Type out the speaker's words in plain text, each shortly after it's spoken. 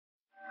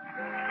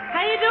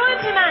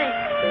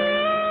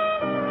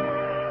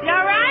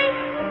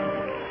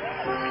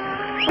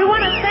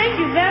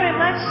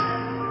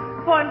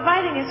much for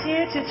inviting us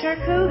here to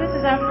Turku. This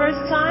is our first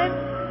time,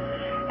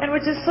 and we're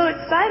just so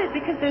excited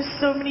because there's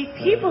so many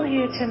people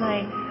here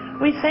tonight.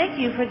 We thank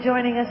you for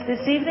joining us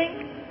this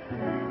evening,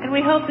 and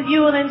we hope that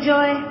you will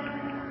enjoy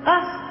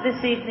us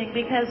this evening,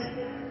 because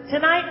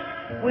tonight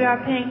we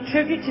are paying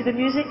tribute to the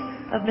music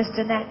of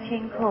Mr. Nat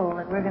King Cole,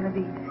 and we're going to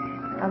be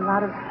a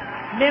lot of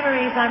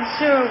memories, I'm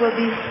sure, will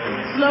be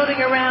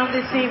floating around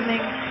this evening.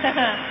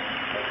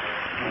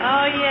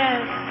 Oh,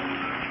 yes.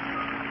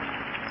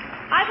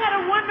 I've had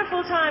a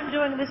wonderful time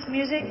doing this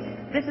music.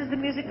 This is the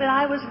music that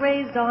I was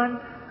raised on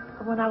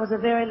when I was a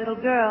very little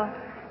girl.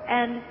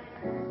 And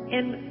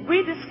in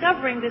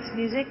rediscovering this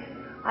music,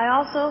 I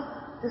also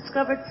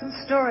discovered some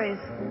stories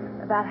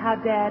about how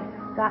Dad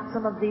got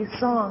some of these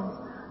songs.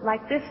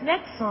 Like this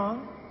next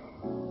song,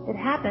 it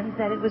happens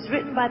that it was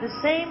written by the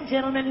same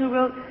gentleman who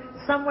wrote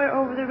Somewhere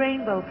Over the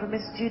Rainbow for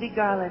Miss Judy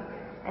Garland.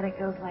 And it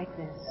goes like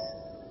this.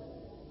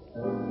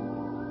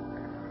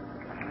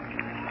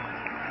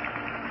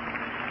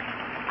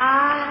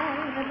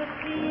 I never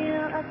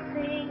feel a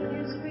thing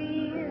is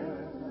real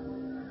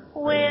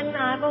when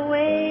I'm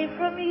away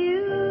from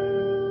you.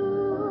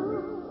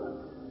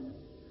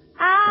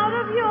 Out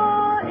of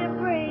your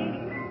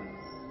embrace,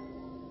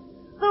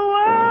 the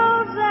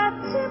world's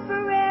a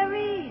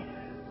temporary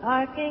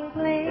parking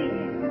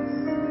place.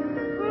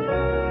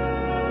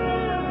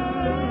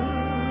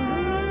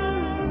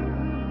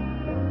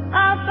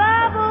 A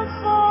bubble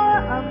for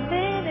a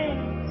minute.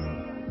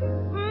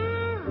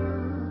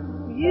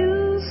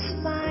 You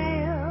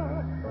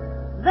smile.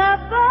 The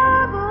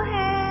bubble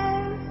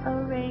has a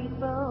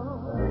rainbow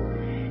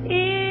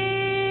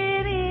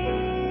in it.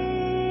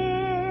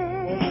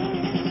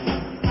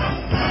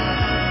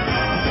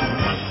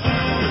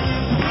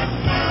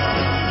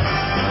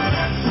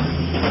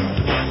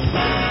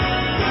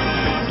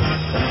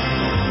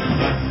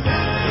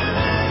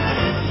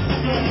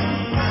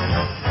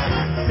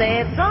 Say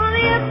it's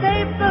only a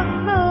paper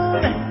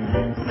moon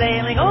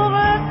sailing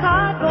over a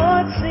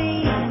cardboard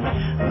sea,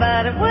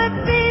 but it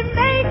would be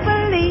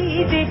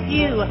make-believe if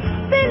you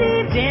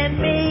believed in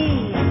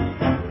me.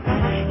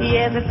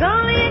 Yes, it's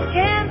only a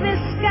canvas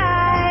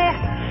sky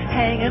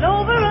hanging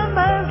over a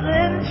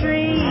muslin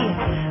tree,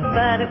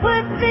 but it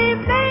would be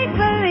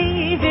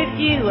make-believe if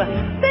you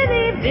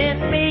believed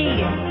in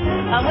me.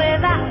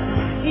 Without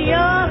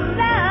your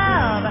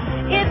love,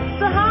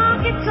 it's a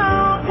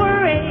honky-tonk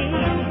parade.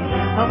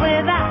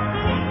 Without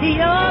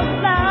your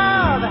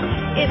love,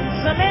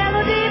 it's a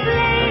melody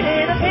played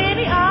in a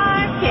penny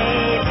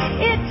arcade.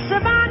 It's a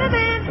Barnum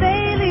and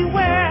Bailey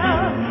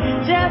world,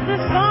 just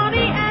as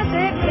funny as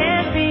it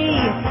can be.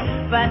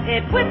 But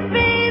it would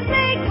be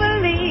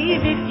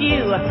make-believe if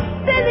you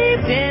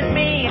believed in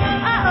me.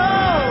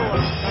 Uh-oh.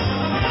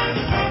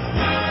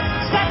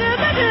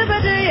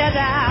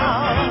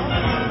 Sha-do-ba-do-ba-do-ya-dow.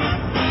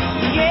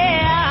 Yeah.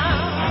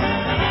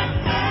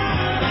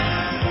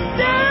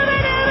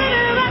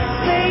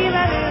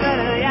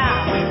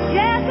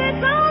 Yes,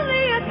 it's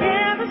only a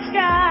canvas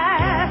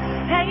sky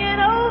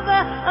hanging over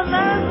a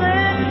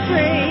muslin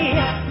tree,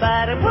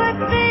 but it would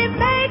be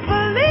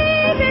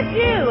make-believe if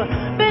you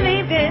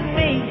believed in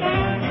me.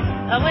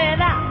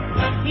 Without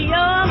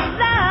your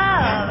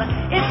love,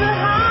 it's a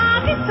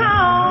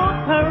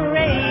honky-tonk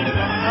parade.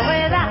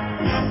 Without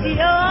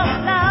your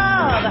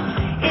love,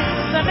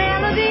 it's a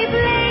melody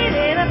played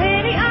in a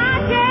penny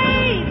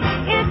arcade.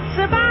 It's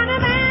a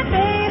Barnum and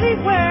Bailey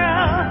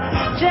world,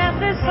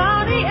 just as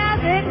funny as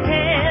it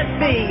can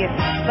be,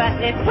 but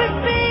it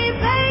would be